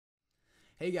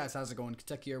Hey guys, how's it going?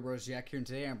 Kentucky Airboys Jack here, and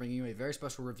today I'm bringing you a very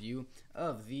special review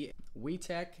of the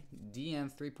WeTech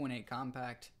DM 3.8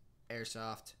 Compact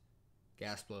Airsoft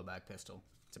Gas Blowback Pistol.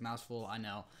 It's a mouthful, I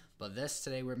know, but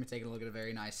today we're going to be taking a look at a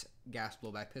very nice gas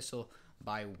blowback pistol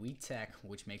by WeTech,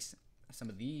 which makes some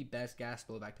of the best gas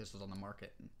blowback pistols on the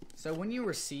market. So when you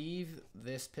receive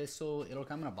this pistol, it'll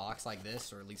come in a box like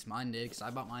this, or at least mine did, because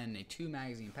I bought mine in a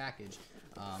 2-magazine package.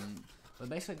 But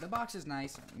basically, the box is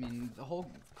nice. I mean, the whole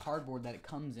cardboard that it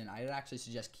comes in, I'd actually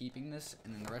suggest keeping this,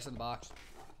 and then the rest of the box,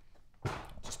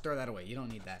 just throw that away. You don't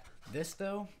need that. This,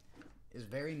 though, is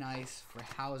very nice for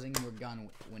housing your gun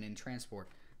when in transport.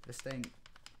 This thing,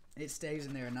 it stays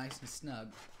in there nice and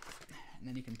snug, and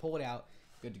then you can pull it out,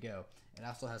 good to go. It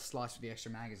also has slots for the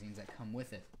extra magazines that come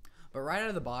with it. But right out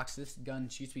of the box, this gun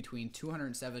shoots between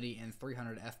 270 and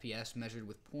 300 FPS, measured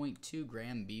with 0.2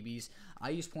 gram BBs. I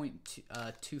use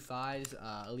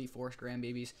 0.25 Elite Force gram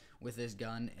BBs with this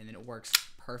gun, and it works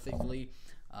perfectly.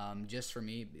 Just for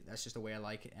me, that's just the way I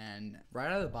like it. And right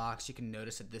out of the box, you can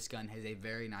notice that this gun has a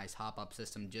very nice hop-up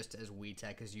system, just as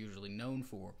WeTech is usually known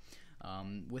for.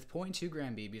 With 0.2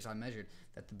 gram BBs, I measured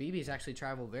that the BBs actually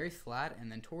travel very flat, and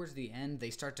then towards the end, they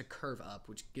start to curve up,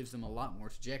 which gives them a lot more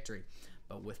trajectory.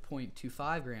 But with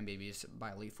 0.25 gram BBs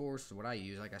by Elite Force, what I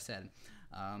use, like I said,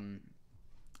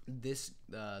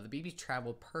 the BBs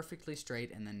travel perfectly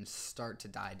straight and then start to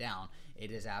die down.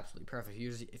 It is absolutely perfect.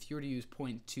 If you were to use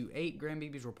 0.28 gram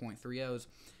BBs or 0.30s,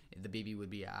 the BB would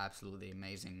be absolutely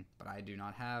amazing. But I do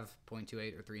not have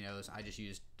 0.28 or 3.0s. I just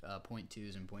used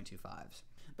 0.2s and 0.25s.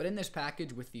 But in this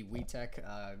package with the WeTech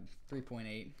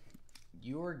 3.8,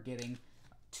 you're getting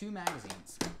 2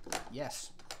 magazines.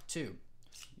 Yes, 2.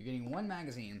 You're getting 1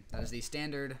 magazine. That is the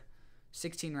standard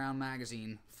 16-round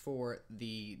magazine for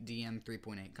the DM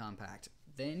 3.8 Compact.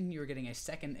 Then you're getting a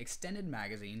second extended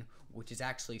magazine, which is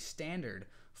actually standard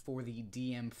for the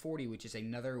DM 40, which is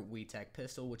another WeTech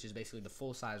pistol, which is basically the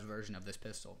full-size version of this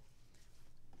pistol.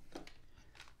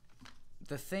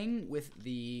 The thing with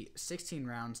the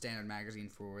 16-round standard magazine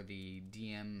for the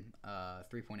DM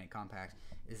 3.8 Compact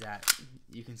is that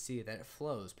you can see that it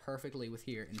flows perfectly with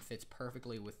here and fits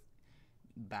perfectly with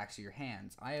backs of your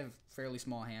hands. I have fairly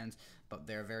small hands, but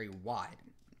they're very wide,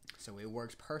 so it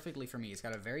works perfectly for me. It's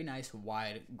got a very nice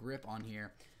wide grip on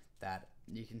here that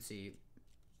you can see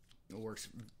it works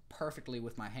perfectly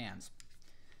with my hands.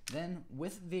 Then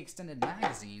with the extended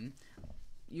magazine,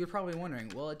 you're probably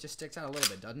wondering, well, it just sticks out a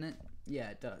little bit, doesn't it?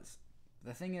 Yeah, it does.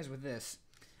 The thing is with this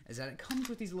is that it comes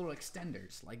with these little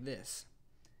extenders like this.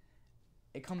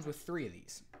 It comes with 3 of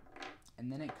these, and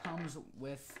then it comes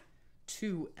with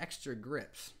 2 extra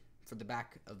grips for the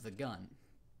back of the gun.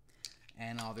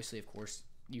 And obviously, of course,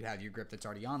 you have your grip that's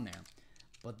already on there.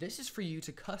 But this is for you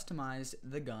to customize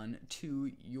the gun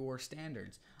to your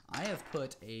standards. I have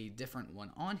put a different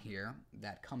one on here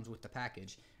that comes with the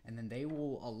package, and then they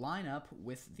will align up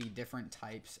with the different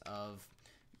types of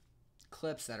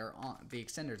clips that are on, the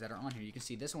extenders that are on here. You can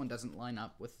see this one doesn't line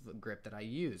up with the grip that I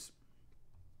use.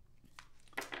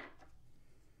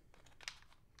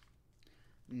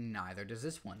 Neither does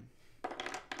this one.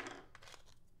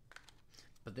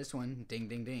 But this one, ding,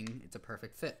 ding, ding, it's a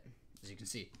perfect fit, as you can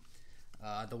see.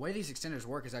 The way these extenders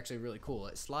work is actually really cool.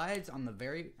 It slides on the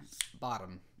very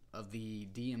bottom of the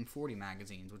DM40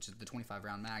 magazines, which is the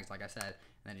 25-round mags, like I said,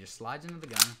 and then it just slides into the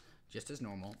gun, just as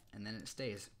normal, and then it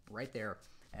stays right there,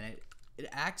 and it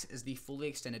acts as the fully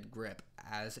extended grip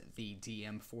as the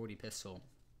DM40 pistol.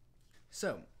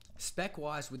 So,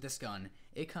 spec-wise with this gun,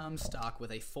 it comes stock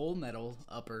with a full metal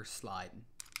upper slide,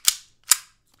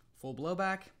 full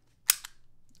blowback,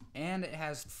 and it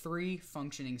has 3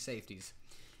 functioning safeties.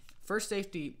 First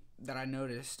safety that I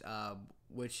noticed,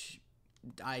 which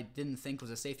I didn't think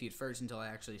was a safety at first until I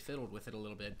actually fiddled with it a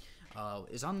little bit,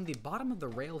 is on the bottom of the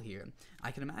rail here.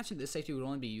 I can imagine this safety would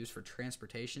only be used for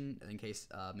transportation in case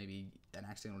maybe an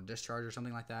accidental discharge or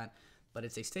something like that. But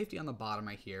it's a safety on the bottom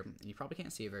right here, and you probably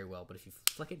can't see it very well, but if you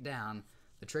flick it down,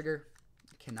 the trigger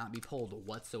cannot be pulled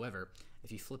whatsoever.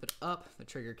 If you flip it up, the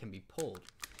trigger can be pulled.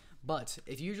 But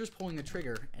if you're just pulling the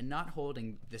trigger and not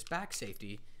holding this back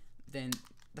safety, then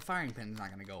the firing pin is not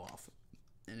going to go off.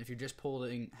 And if you're just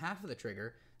pulling half of the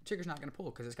trigger's not going to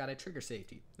pull because it's got a trigger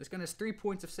safety. This gun has 3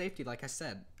 points of safety, like I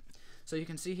said. So you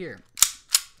can see here,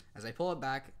 as I pull it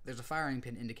back, there's a firing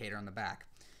pin indicator on the back.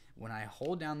 When I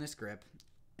hold down this grip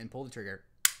and pull the trigger,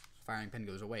 firing pin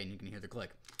goes away and you can hear the click.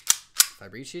 If I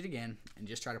reach it again and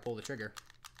just try to pull the trigger,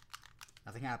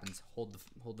 nothing happens. Hold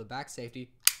the back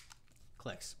safety,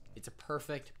 clicks. It's a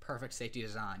perfect safety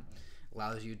design.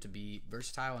 Allows you to be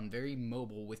versatile and very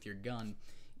mobile with your gun,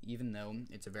 even though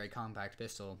it's a very compact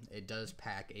pistol, it does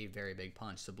pack a very big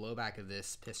punch. The blowback of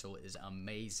this pistol is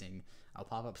amazing. I'll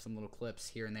pop up some little clips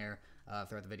here and there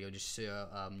throughout the video just so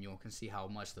you can see how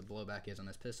much the blowback is on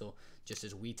this pistol, just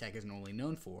as WeTech is normally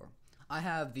known for. I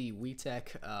have the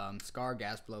WeTech Scar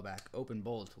Gas Blowback Open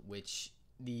Bolt, which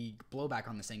the blowback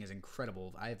on this thing is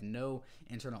incredible. I have no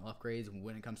internal upgrades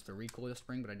when it comes to the recoil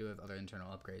spring, but I do have other internal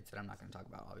upgrades that I'm not going to talk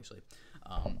about, obviously.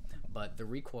 But the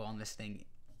recoil on this thing,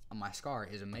 on my Scar,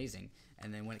 is amazing.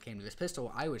 And then when it came to this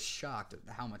pistol, I was shocked at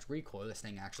how much recoil this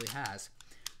thing actually has.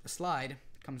 The slide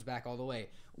comes back all the way.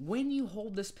 When you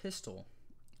hold this pistol,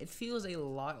 it feels a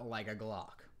lot like a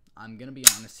Glock. I'm going to be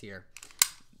honest here.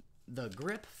 The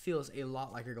grip feels a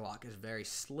lot like a Glock. It's very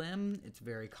slim, it's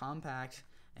very compact,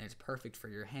 and it's perfect for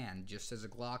your hand, just as a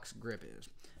Glock's grip is.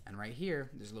 And right here,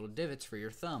 there's little divots for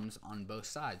your thumbs on both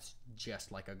sides,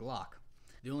 just like a Glock.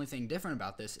 The only thing different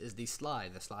about this is the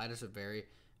slide. The slide is a very,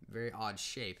 very odd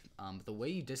shape. But the way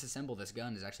you disassemble this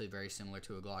gun is actually very similar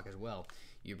to a Glock as well.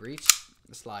 You breach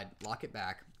the slide, lock it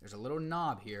back. There's a little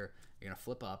knob here. You're going to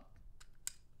flip up.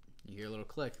 You hear a little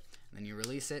click, and then you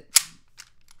release it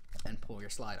and pull your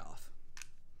slide off.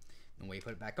 And when you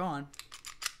put it back on,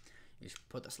 you just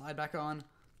put the slide back on,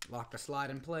 lock the slide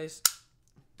in place,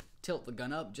 tilt the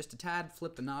gun up just a tad,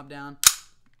 flip the knob down,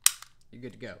 you're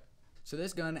good to go. So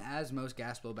this gun, as most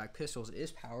gas blowback pistols,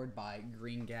 is powered by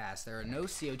green gas. There are no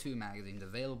CO2 magazines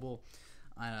available.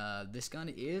 This gun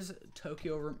is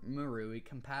Tokyo Marui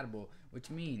compatible, which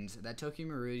means that Tokyo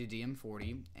Marui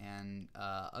DM40 and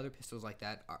other pistols like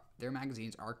that, their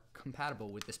magazines are compatible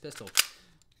with this pistol.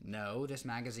 No, this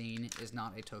magazine is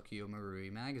not a Tokyo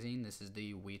Marui magazine. This is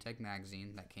the WeTech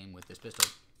magazine that came with this pistol.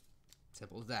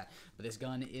 Simple as that. But this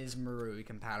gun is Marui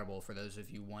compatible, for those of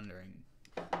you wondering.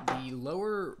 The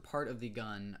lower part of the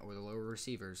gun, or the lower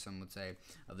receivers, some would say,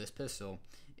 of this pistol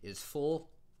is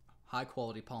full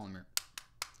high-quality polymer.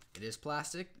 It is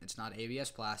plastic. It's not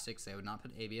ABS plastics. They would not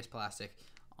put ABS plastic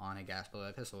on a gas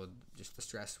blowback pistol. Just the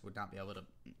stress would not be able to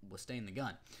withstand the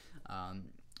gun.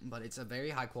 But it's a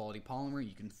very high-quality polymer.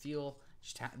 You can feel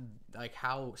just like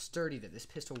how sturdy that this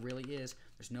pistol really is.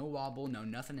 There's no wobble, no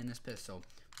nothing in this pistol.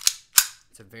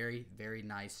 It's a very, very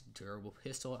nice, durable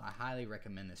pistol. I highly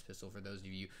recommend this pistol for those of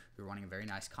you who are wanting a very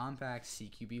nice compact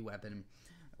CQB weapon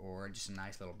or just a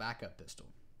nice little backup pistol.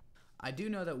 I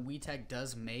do know that WeTech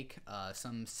does make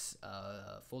some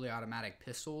fully automatic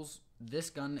pistols. This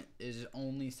gun is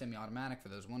only semi-automatic, for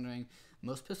those wondering.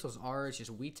 Most pistols are. It's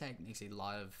just WeTech makes a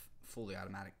lot of fully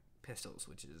automatic pistols,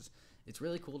 which is, it's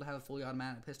really cool to have a fully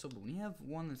automatic pistol, but when you have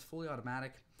one that's fully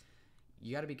automatic,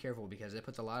 you got to be careful because it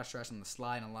puts a lot of stress on the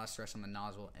slide and a lot of stress on the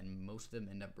nozzle, and most of them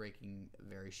end up breaking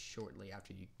very shortly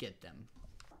after you get them.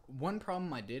 One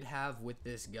problem I did have with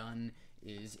this gun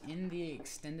is in the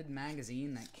extended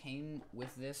magazine that came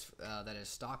with this, that is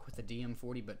stock with the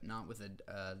DM40 but not with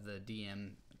the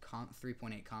DM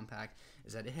 3.8 compact,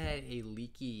 is that it had a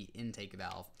leaky intake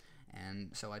valve. And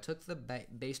so I took the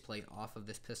base plate off of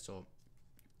this pistol,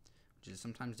 which is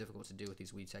sometimes difficult to do with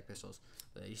these WeTech pistols.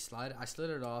 But I slid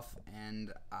it off,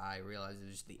 and I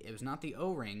realized it was not the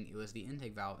O-ring, it was the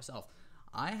intake valve itself.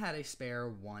 I had a spare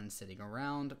one sitting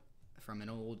around from an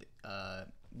old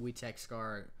WeTech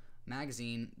Scar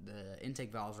magazine. The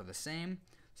intake valves are the same,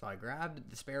 so I grabbed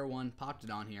the spare one, popped it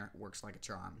on here. It works like a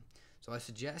charm. So I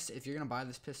suggest, if you're going to buy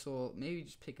this pistol, maybe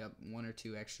just pick up one or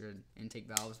two extra intake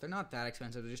valves. They're not that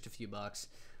expensive. They're just a few bucks.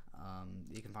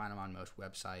 You can find them on most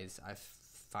websites. I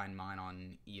find mine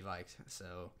on Evike,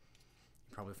 so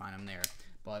you probably find them there.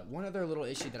 But one other little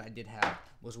issue that I did have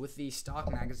was with the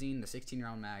stock magazine, the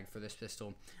 16-round mag for this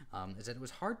pistol, is that it was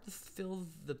hard to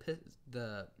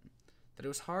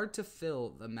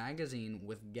fill the magazine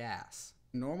with gas.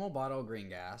 Normal bottle green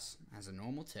gas has a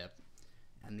normal tip,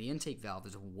 and the intake valve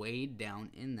is way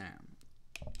down in there.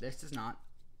 This does not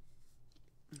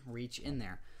reach in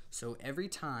there. So every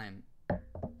time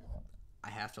I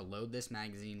have to load this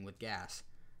magazine with gas,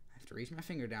 I have to reach my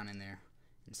finger down in there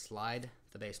and slide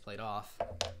the base plate off,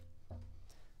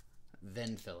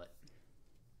 then fill it.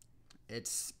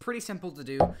 It's pretty simple to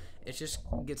do. It just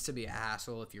gets to be a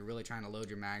hassle if you're really trying to load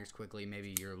your mags quickly.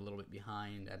 Maybe you're a little bit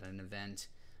behind at an event.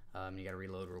 You got to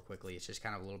reload real quickly. It's just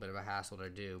kind of a little bit of a hassle to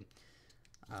do.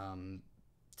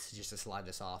 Just to slide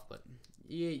this off, but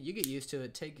you get used to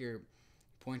it. Take your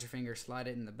pointer finger, slide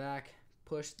it in the back,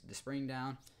 push the spring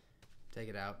down, take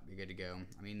it out, you're good to go.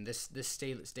 I mean, this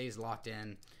stays locked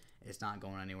in. It's not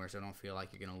going anywhere, so don't feel like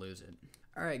you're gonna lose it.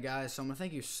 Alright guys, so I'm gonna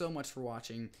thank you so much for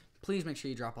watching. Please make sure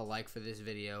you drop a like for this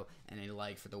video and a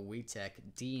like for the WeTech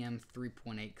DM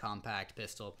 3.8 compact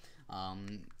pistol.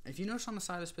 If you notice on the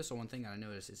side of this pistol, one thing that I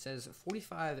noticed, it says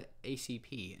 45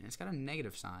 ACP, and it's got a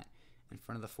negative sign. in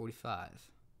front of the 45.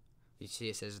 You see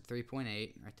it says 3.8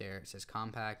 right there. It says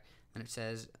compact. Then it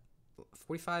says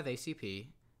 45 ACP.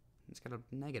 It's got a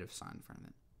negative sign in front of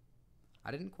it.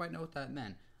 I didn't quite know what that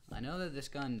meant. I know that this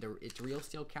gun, its real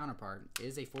steel counterpart,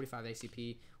 is a 45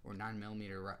 ACP or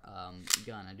 9mm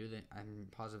gun. I'm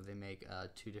positive they make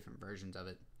 2 different versions of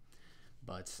it.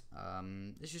 But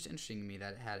it's just interesting to me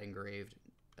that it had engraved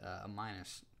a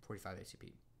minus 45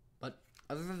 ACP. But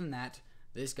other than that,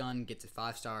 this gun gets a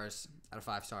 5 stars out of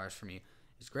 5 stars for me.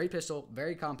 It's a great pistol,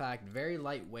 very compact, very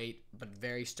lightweight, but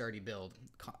very sturdy build.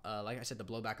 Like I said, the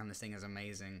blowback on this thing is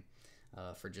amazing.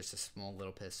 For just a small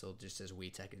little pistol, just as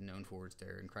WeTech is known for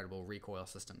their incredible recoil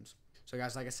systems. So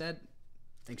guys, like I said,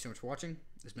 thanks so much for watching.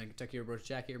 This has been Kentucky Hero Bros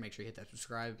Jack here. Make sure you hit that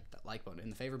subscribe, that like button, and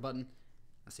the favorite button.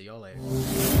 I'll see y'all later.